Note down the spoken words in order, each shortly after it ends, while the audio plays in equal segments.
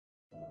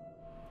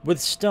With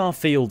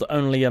Starfield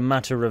only a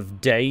matter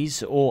of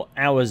days or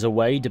hours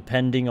away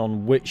depending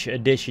on which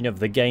edition of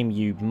the game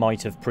you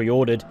might have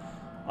pre-ordered,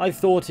 I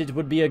thought it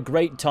would be a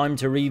great time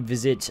to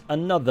revisit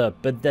another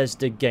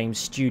Bethesda Game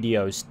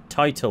Studios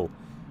title,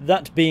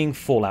 that being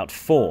Fallout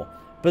 4.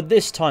 But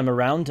this time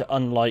around,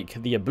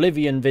 unlike the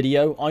Oblivion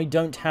video, I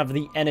don't have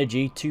the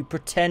energy to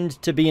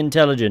pretend to be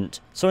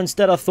intelligent. So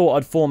instead I thought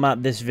I'd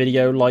format this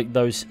video like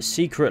those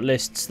secret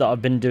lists that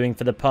I've been doing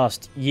for the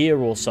past year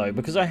or so,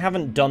 because I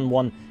haven't done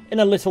one in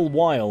a little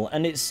while,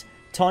 and it's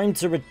time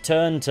to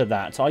return to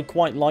that. I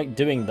quite like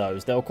doing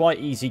those. They were quite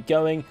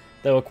easygoing,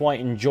 they were quite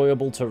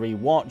enjoyable to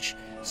rewatch,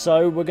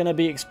 so we're going to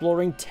be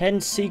exploring 10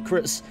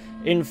 secrets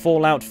in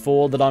Fallout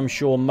 4 that I'm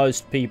sure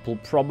most people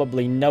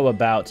probably know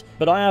about,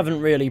 but I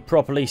haven't really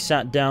properly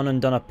sat down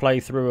and done a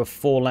playthrough of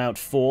Fallout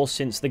 4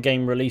 since the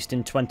game released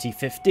in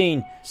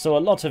 2015, so a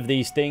lot of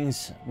these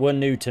things were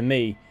new to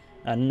me.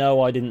 And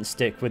no, I didn't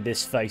stick with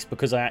this face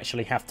because I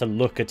actually have to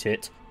look at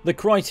it. The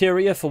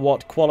criteria for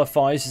what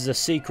qualifies as a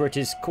secret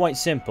is quite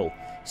simple.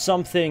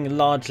 Something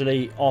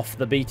largely off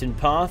the beaten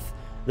path,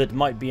 that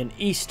might be an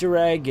Easter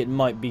egg, it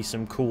might be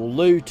some cool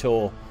loot,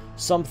 or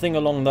something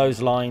along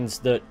those lines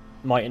that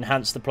might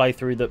enhance the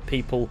playthrough that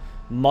people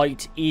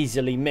might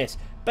easily miss.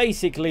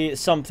 Basically,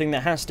 it's something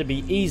that has to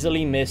be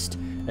easily missed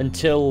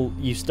until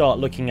you start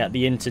looking at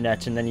the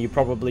internet, and then you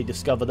probably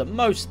discover that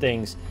most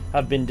things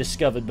have been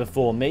discovered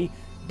before me.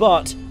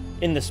 But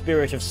in the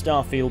spirit of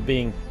Starfield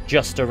being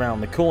just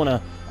around the corner,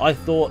 I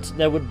thought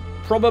there would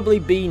probably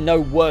be no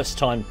worse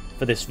time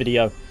for this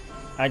video,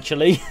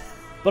 actually.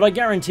 But I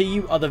guarantee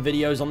you other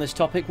videos on this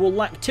topic will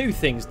lack two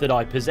things that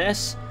I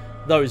possess,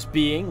 those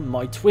being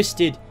my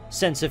twisted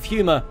sense of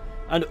humour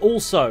and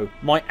also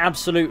my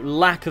absolute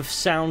lack of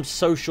sound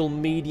social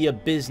media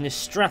business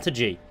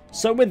strategy.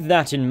 So with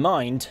that in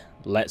mind,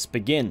 let's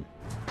begin.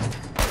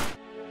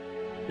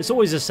 It's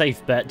always a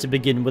safe bet to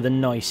begin with a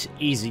nice,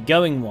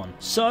 easygoing one.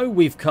 So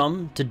we've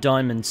come to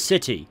Diamond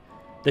City,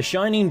 the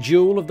shining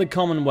jewel of the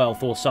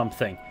Commonwealth or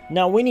something.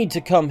 Now we need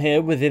to come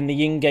here within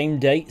the in-game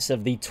dates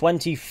of the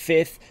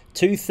 25th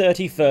to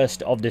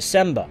 31st of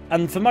December.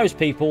 And for most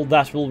people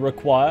that will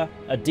require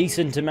a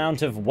decent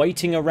amount of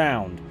waiting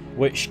around,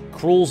 which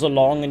crawls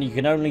along and you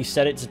can only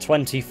set it to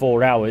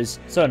 24 hours.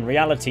 So in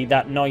reality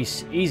that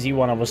nice, easy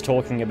one I was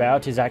talking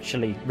about is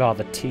actually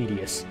rather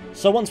tedious.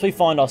 So once we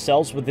find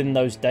ourselves within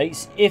those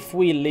dates, if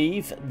we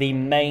leave the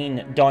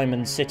main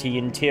Diamond City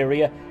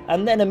interior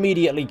and then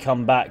immediately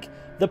come back,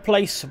 the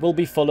place will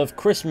be full of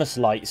Christmas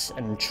lights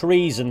and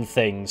trees and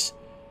things.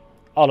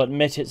 I'll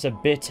admit it's a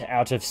bit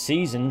out of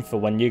season for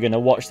when you're going to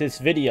watch this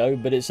video,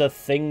 but it's a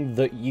thing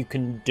that you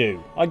can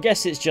do. I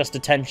guess it's just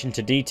attention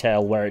to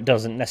detail where it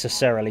doesn't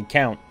necessarily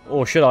count.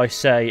 Or should I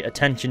say,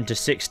 attention to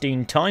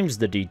 16 times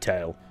the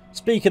detail.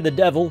 Speak of the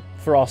devil,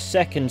 for our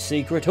second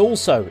secret,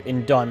 also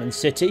in Diamond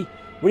City,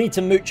 we need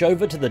to mooch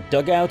over to the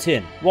Dugout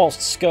Inn.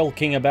 Whilst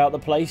skulking about the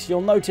place,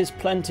 you'll notice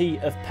plenty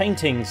of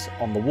paintings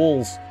on the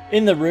walls.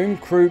 In the room,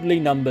 crudely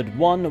numbered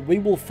 1, we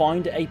will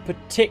find a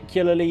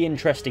particularly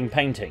interesting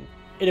painting.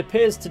 It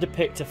appears to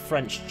depict a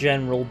French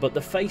general, but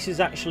the face is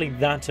actually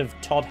that of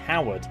Todd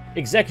Howard,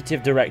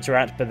 executive director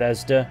at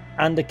Bethesda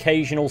and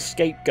occasional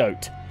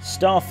scapegoat.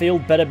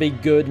 Starfield better be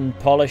good and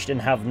polished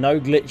and have no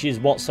glitches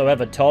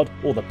whatsoever, Todd,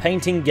 or the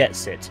painting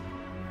gets it.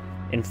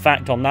 In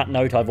fact, on that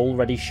note, I've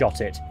already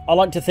shot it. I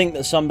like to think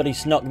that somebody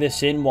snuck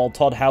this in while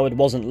Todd Howard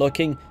wasn't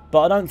looking,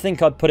 but I don't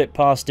think I'd put it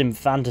past him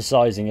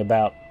fantasizing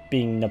about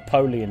being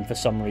Napoleon for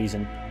some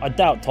reason. I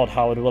doubt Todd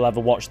Howard will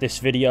ever watch this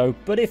video,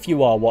 but if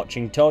you are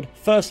watching, Todd,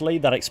 firstly,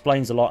 that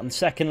explains a lot, and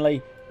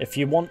secondly, if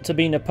you want to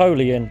be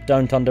Napoleon,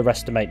 don't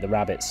underestimate the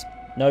rabbits.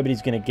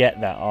 Nobody's gonna get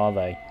that, are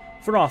they?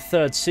 For our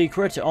third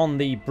secret, on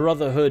the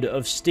Brotherhood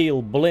of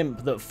Steel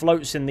blimp that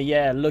floats in the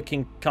air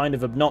looking kind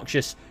of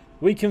obnoxious,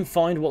 we can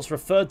find what's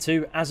referred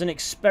to as an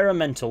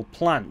experimental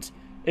plant.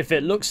 If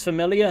it looks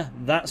familiar,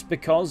 that's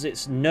because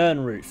it's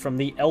Nirnroot from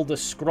the Elder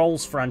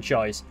Scrolls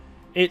franchise.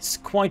 It's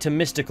quite a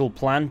mystical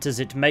plant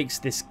as it makes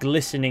this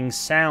glistening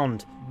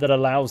sound that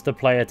allows the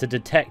player to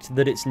detect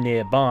that it's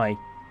nearby.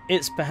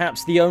 It's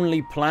perhaps the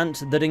only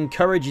plant that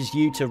encourages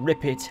you to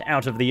rip it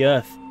out of the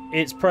earth.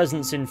 Its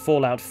presence in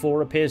Fallout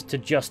 4 appears to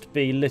just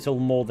be little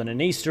more than an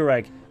Easter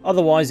egg,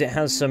 otherwise it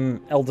has some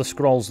Elder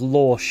Scrolls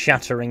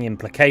lore-shattering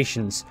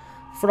implications.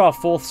 For our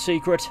fourth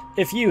secret,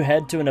 if you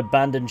head to an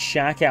abandoned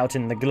shack out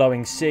in the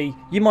glowing sea,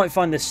 you might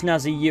find the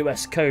snazzy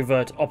US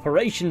Covert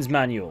Operations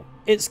Manual.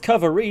 Its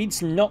cover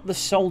reads, "Not the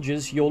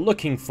soldiers you're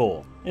looking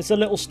for." It's a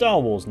little Star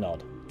Wars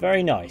nod.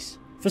 Very nice.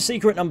 For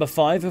secret number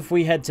 5, if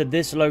we head to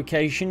this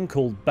location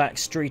called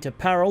Backstreet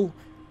Apparel,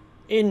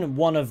 in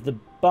one of the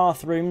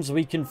bathrooms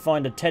we can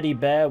find a teddy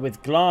bear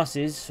with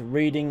glasses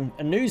reading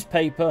a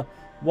newspaper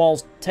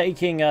whilst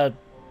taking a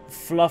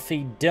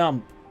fluffy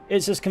dump.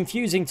 It's as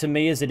confusing to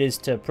me as it is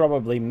to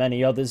probably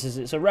many others, as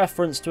it's a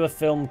reference to a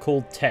film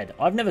called Ted.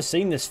 I've never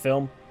seen this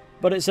film,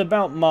 but it's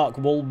about Mark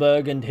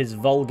Wahlberg and his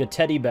vulgar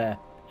teddy bear,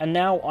 and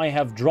now I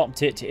have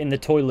dropped it in the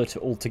toilet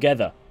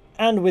altogether.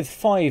 And with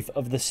 5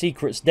 of the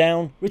secrets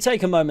down, we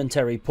take a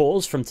momentary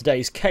pause from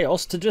today's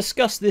chaos to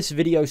discuss this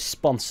video's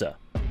sponsor.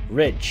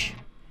 Ridge.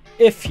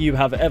 If you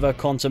have ever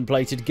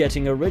contemplated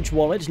getting a Ridge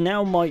wallet,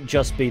 now might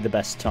just be the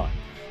best time.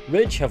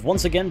 Ridge have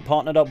once again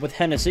partnered up with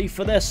Hennessy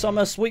for their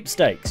summer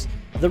sweepstakes.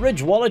 The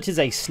Ridge wallet is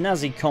a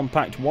snazzy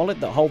compact wallet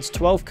that holds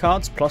 12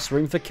 cards plus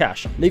room for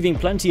cash, leaving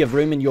plenty of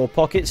room in your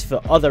pockets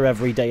for other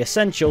everyday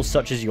essentials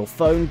such as your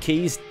phone,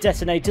 keys,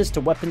 detonators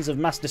to weapons of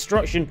mass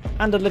destruction,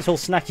 and a little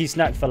snacky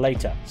snack for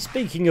later.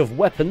 Speaking of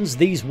weapons,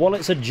 these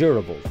wallets are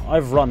durable.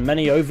 I've run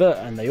many over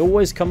and they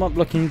always come up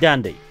looking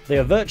dandy. They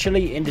are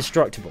virtually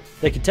indestructible.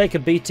 They can take a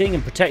beating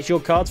and protect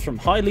your cards from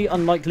highly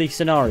unlikely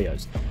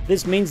scenarios.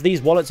 This means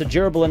these wallets are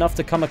durable enough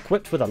to come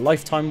equipped with a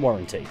lifetime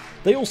warranty.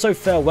 They also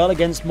fare well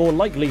against more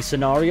likely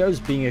scenarios,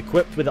 being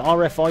equipped with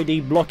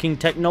RFID blocking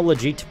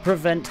technology to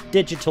prevent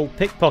digital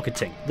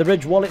pickpocketing. The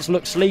Ridge wallets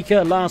look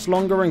sleeker, last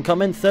longer, and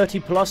come in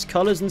 30 plus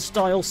colours and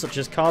styles such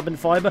as carbon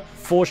fibre,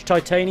 forged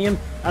titanium,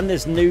 and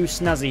this new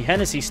snazzy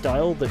Hennessy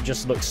style that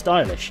just looks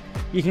stylish.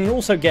 You can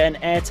also get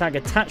an AirTag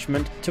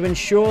attachment to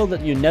ensure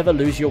that you never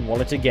lose your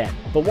wallet again.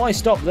 But why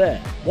stop there?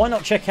 Why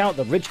not check out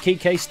the Ridge key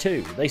case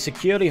too? They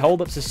securely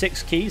hold up to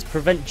 6 keys,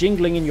 prevent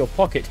jingling in your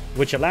pocket,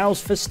 which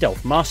allows for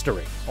stealth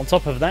mastery. On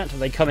top of that,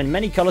 they come in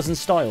many colours and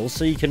styles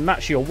so you can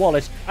match your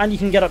wallet, and you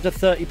can get up to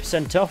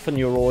 30% off on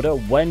your order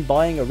when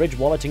buying a Ridge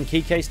wallet and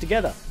key case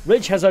together.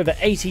 Ridge has over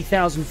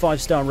 80,000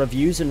 5-star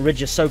reviews, and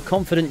Ridge is so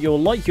confident you'll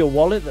like your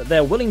wallet that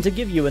they're willing to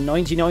give you a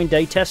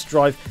 99-day test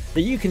drive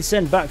that you can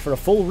send back for a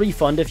full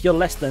refund if you're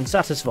less than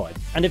satisfied.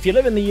 And if you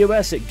live in the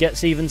US, it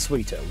gets even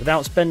sweeter.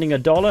 Without spending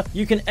 $1,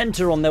 you can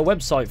enter on their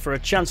website for a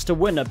chance to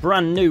win a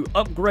brand new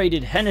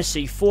upgraded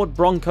Hennessy Ford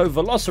Bronco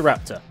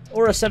Velociraptor,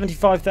 or a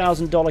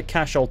 $75,000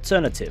 cash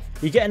alternative.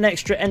 You get an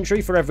extra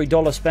entry for every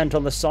dollar spent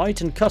on the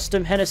site, and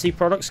custom Hennessy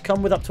products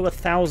come with up to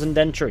 1,000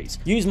 entries.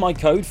 Use my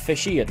code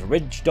Fizhy at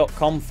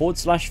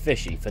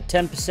ridge.com/Fizhy for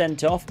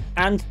 10% off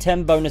and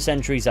 10 bonus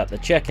entries at the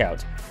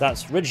checkout.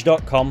 That's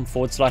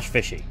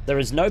ridge.com/Fizhy. There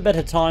is no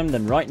better time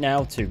than right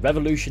now to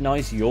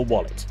revolutionize your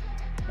wallet.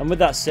 And with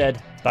that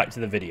said, back to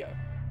the video.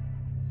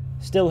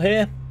 Still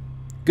here?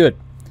 Good.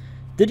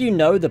 Did you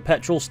know the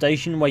petrol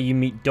station where you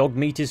meet dog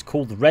meat is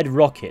called Red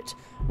Rocket,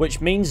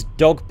 which means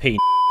dog penis?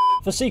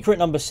 For secret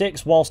number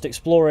 6, whilst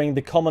exploring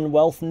the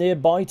Commonwealth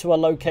nearby to a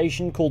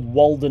location called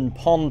Walden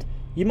Pond,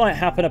 you might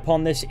happen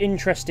upon this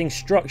interesting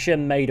structure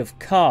made of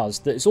cars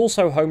that is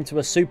also home to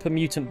a super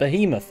mutant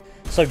behemoth,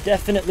 so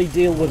definitely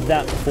deal with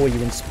that before you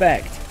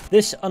inspect.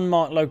 This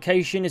unmarked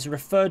location is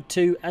referred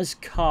to as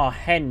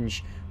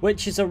Carhenge,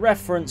 which is a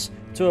reference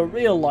to a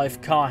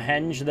real-life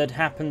Carhenge that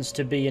happens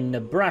to be in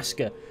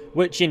Nebraska,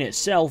 which in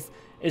itself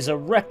is a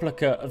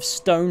replica of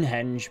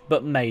Stonehenge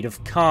but made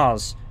of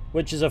cars,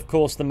 which is of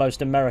course the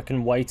most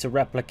American way to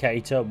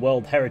replicate a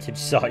World Heritage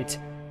Site.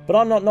 But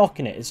I'm not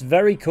knocking it, it's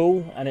very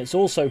cool, and it's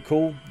also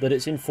cool that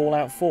it's in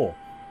Fallout 4,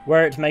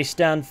 where it may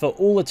stand for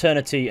all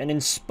eternity and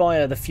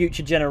inspire the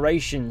future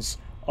generations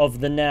of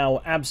the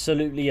now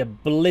absolutely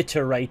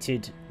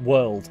obliterated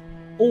world.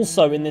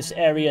 Also in this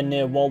area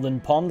near Walden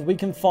Pond, we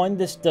can find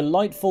this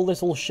delightful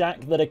little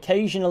shack that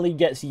occasionally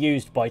gets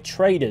used by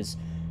traders.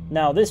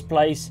 Now this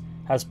place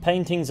has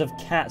paintings of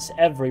cats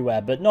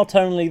everywhere, but not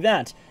only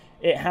that,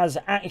 it has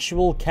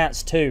actual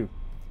cats too.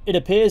 It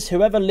appears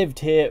whoever lived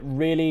here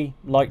really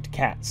liked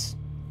cats.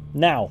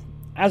 Now,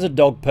 as a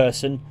dog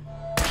person,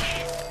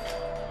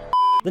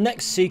 the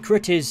next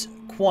secret is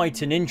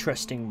quite an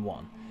interesting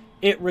one.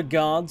 It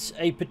regards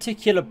a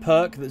particular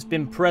perk that's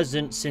been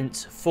present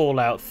since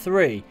Fallout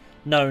 3,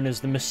 known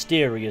as the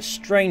Mysterious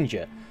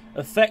Stranger.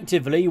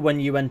 Effectively, when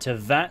you enter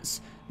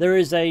VATS, there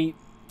is a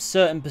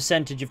certain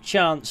percentage of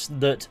chance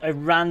that a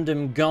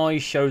random guy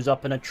shows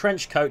up in a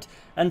trench coat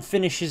and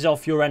finishes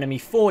off your enemy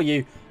for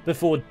you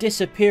before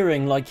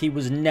disappearing like he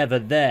was never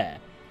there.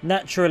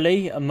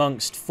 Naturally,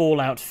 amongst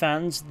Fallout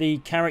fans, the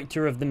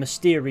character of the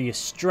Mysterious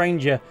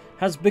Stranger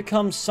has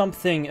become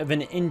something of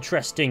an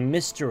interesting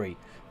mystery,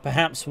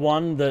 perhaps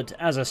one that,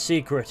 as a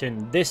secret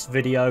in this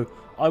video,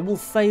 I will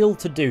fail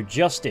to do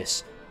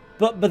justice.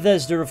 But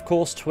Bethesda of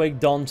course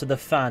twigged on to the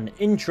fan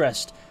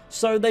interest,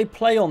 so they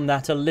play on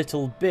that a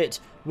little bit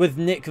with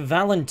Nick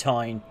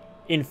Valentine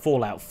in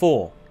Fallout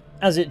 4.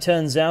 As it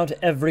turns out,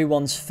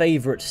 everyone's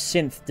favourite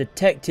synth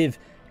detective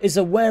is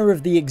aware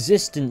of the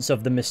existence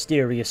of the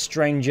Mysterious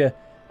Stranger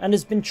and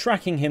has been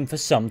tracking him for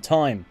some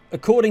time.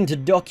 According to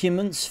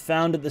documents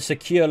found at the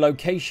secure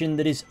location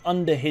that is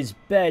under his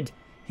bed,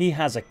 he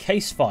has a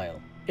case file.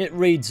 It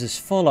reads as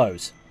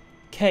follows: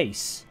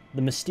 Case,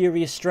 the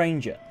Mysterious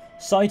Stranger.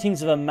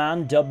 Sightings of a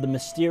man dubbed the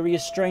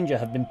Mysterious Stranger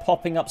have been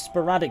popping up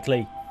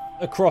sporadically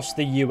across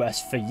the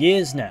US for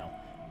years now.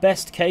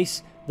 Best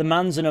case, the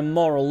man's an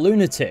immoral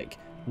lunatic.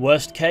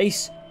 Worst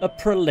case, a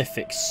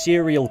prolific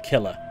serial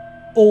killer.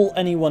 All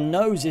anyone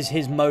knows is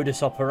his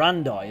modus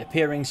operandi,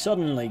 appearing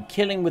suddenly,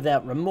 killing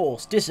without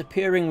remorse,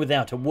 disappearing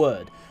without a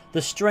word.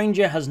 The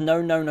Stranger has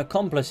no known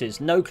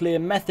accomplices, no clear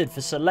method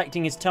for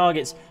selecting his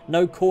targets,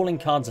 no calling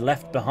cards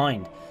left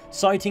behind.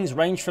 Sightings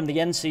range from the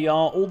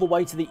NCR all the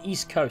way to the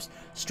East Coast,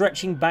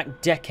 stretching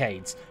back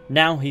decades.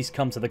 Now he's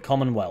come to the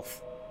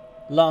Commonwealth.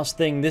 Last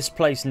thing this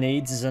place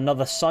needs is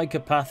another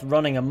psychopath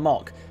running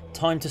amok.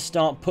 Time to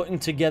start putting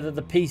together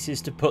the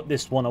pieces to put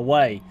this one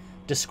away.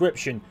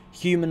 Description: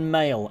 human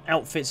male.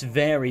 Outfits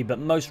vary, but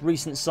most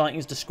recent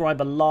sightings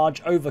describe a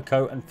large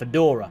overcoat and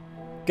fedora.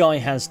 Guy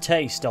has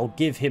taste, I'll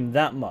give him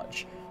that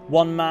much.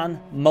 One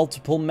man,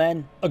 multiple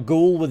men, a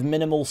ghoul with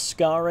minimal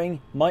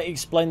scarring, might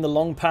explain the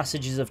long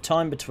passages of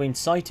time between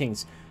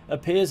sightings,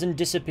 appears and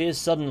disappears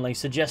suddenly,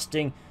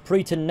 suggesting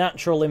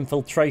preternatural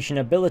infiltration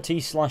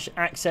ability /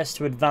 access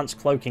to advanced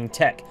cloaking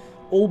tech.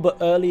 All but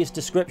earliest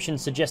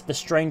descriptions suggest the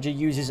stranger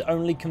uses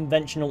only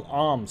conventional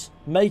arms,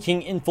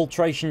 making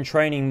infiltration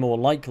training more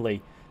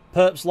likely.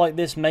 Perps like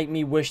this make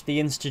me wish the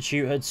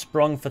Institute had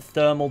sprung for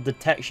thermal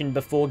detection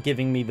before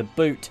giving me the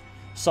boot.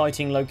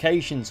 Sighting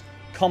locations: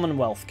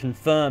 Commonwealth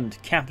confirmed,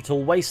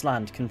 Capital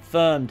Wasteland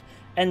confirmed,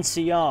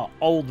 NCR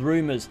old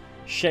rumours,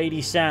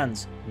 Shady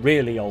Sands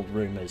really old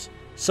rumours.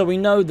 So we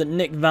know that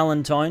Nick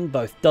Valentine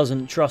both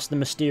doesn't trust the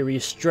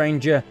mysterious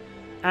stranger,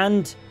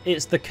 and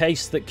it's the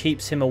case that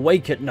keeps him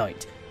awake at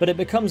night. But it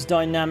becomes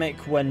dynamic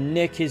when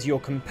Nick is your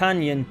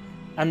companion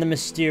and the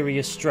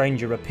mysterious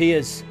stranger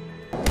appears.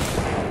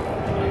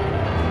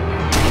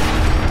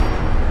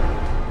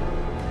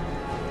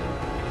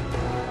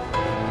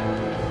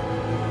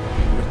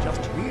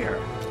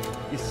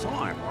 You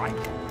saw him, right?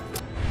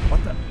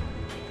 What the?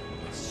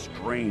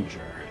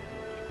 Stranger.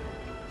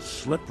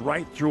 Slipped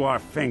right through our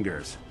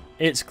fingers.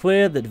 It's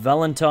clear that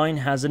Valentine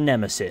has a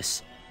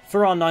nemesis.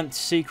 For our 9th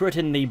secret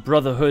in the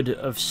Brotherhood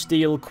of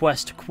Steel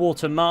Quest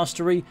Quarter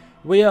Mastery,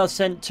 we are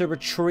sent to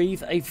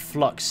retrieve a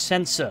flux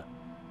sensor,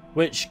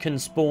 which can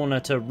spawn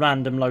at a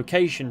random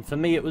location. For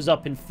me it was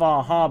up in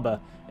Far Harbour.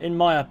 In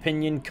my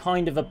opinion,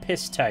 kind of a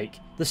piss take.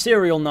 The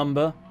serial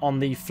number on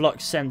the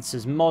flux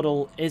sensor's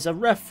model is a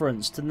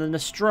reference to the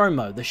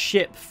Nostromo, the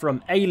ship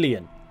from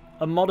Alien,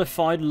 a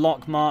modified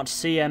Lockmart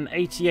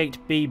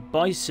CM-88B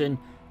Bison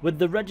with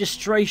the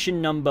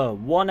registration number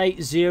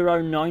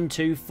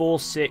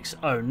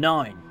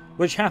 180924609,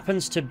 which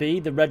happens to be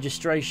the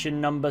registration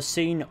number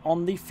seen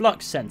on the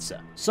flux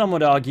sensor. Some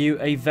would argue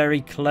a very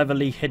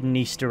cleverly hidden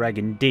Easter egg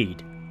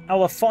indeed.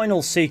 Our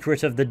final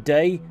secret of the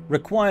day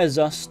requires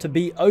us to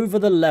be over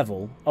the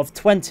level of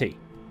 20.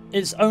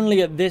 It's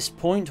only at this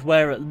point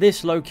where at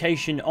this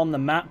location on the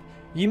map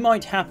you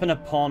might happen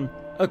upon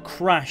a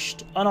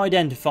crashed,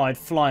 unidentified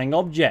flying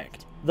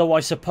object. Though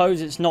I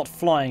suppose it's not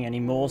flying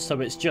anymore, so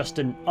it's just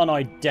an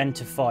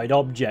unidentified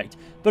object.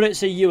 But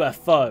it's a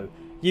UFO.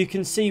 You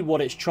can see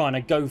what it's trying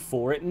to go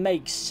for. It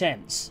makes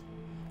sense.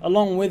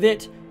 Along with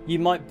it, you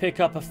might pick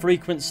up a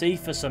frequency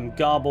for some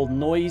garbled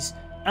noise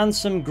and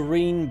some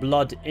green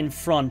blood in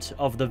front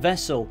of the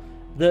vessel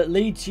that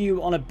leads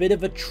you on a bit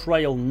of a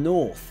trail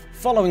north.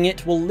 Following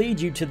it will lead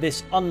you to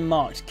this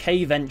unmarked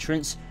cave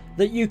entrance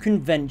that you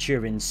can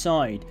venture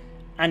inside,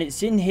 and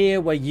it's in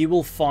here where you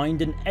will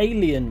find an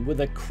alien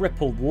with a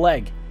crippled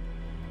leg.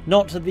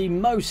 Not the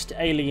most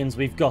aliens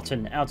we've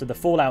gotten out of the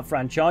Fallout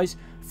franchise.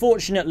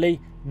 Fortunately,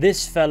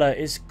 this fella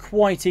is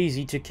quite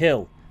easy to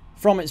kill.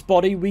 From its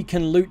body we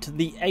can loot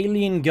the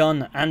alien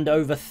gun and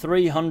over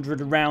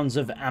 300 rounds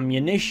of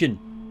ammunition.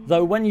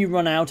 Though when you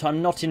run out,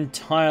 I'm not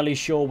entirely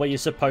sure where you're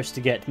supposed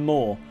to get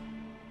more.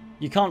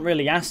 You can't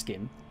really ask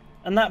him.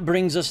 And that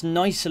brings us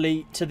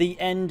nicely to the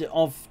end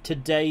of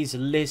today's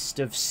list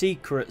of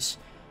secrets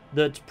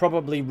that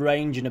probably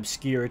range in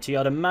obscurity.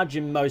 I'd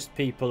imagine most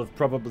people have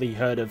probably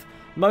heard of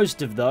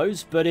most of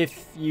those, but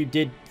if you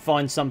did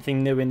find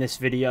something new in this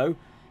video,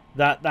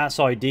 that's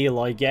ideal,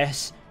 I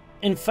guess.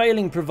 In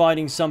failing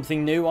providing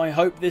something new, I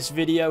hope this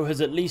video has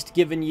at least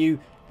given you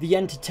the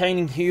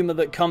entertaining humour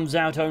that comes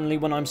out only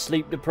when I'm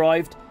sleep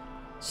deprived.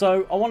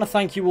 So I want to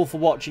thank you all for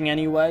watching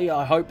anyway.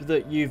 I hope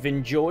that you've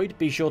enjoyed.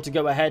 Be sure to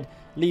go ahead,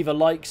 leave a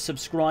like,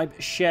 subscribe,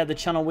 share the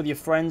channel with your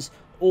friends.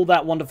 All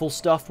that wonderful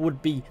stuff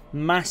would be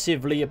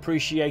massively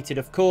appreciated,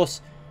 of course.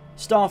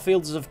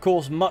 Starfield is of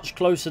course much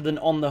closer than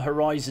on the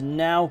horizon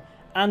now,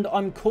 and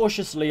I'm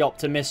cautiously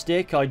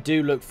optimistic. I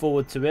do look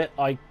forward to it.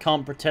 I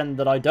can't pretend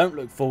that I don't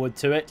look forward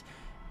to it,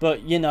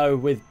 but you know,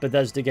 with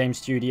Bethesda Game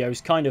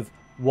Studios, kind of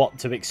what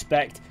to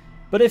expect.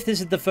 But if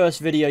this is the first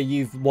video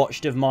you've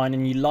watched of mine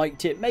and you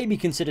liked it, maybe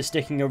consider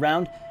sticking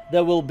around.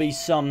 There will be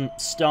some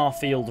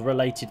Starfield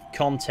related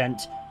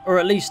content, or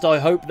at least I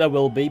hope there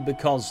will be,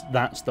 because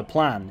that's the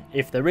plan.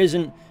 If there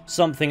isn't,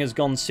 something has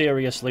gone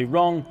seriously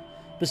wrong.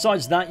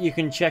 Besides that, you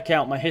can check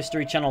out my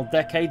history channel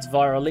Decades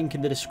via a link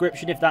in the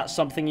description if that's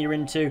something you're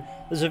into.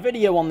 There's a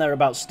video on there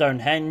about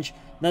Stonehenge.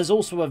 There's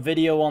also a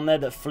video on there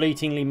that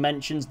fleetingly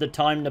mentions the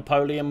time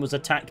Napoleon was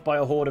attacked by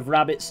a horde of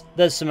rabbits.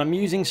 There's some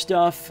amusing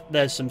stuff,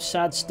 there's some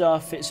sad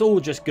stuff, it's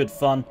all just good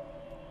fun.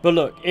 But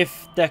look,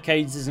 if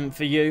Decades isn't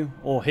for you,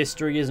 or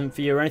history isn't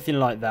for you, or anything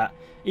like that,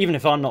 even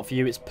if I'm not for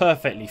you, it's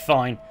perfectly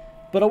fine.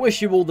 But I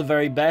wish you all the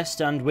very best,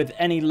 and with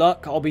any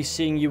luck, I'll be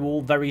seeing you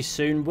all very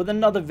soon with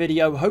another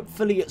video,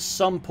 hopefully at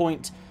some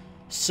point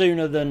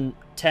sooner than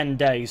 10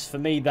 days. For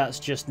me, that's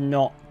just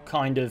not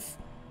kind of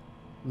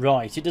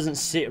right. It doesn't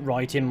sit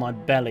right in my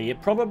belly.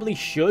 It probably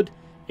should,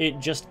 it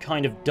just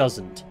kind of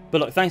doesn't. But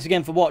look, thanks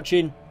again for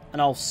watching,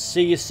 and I'll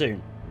see you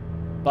soon.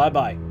 Bye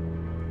bye.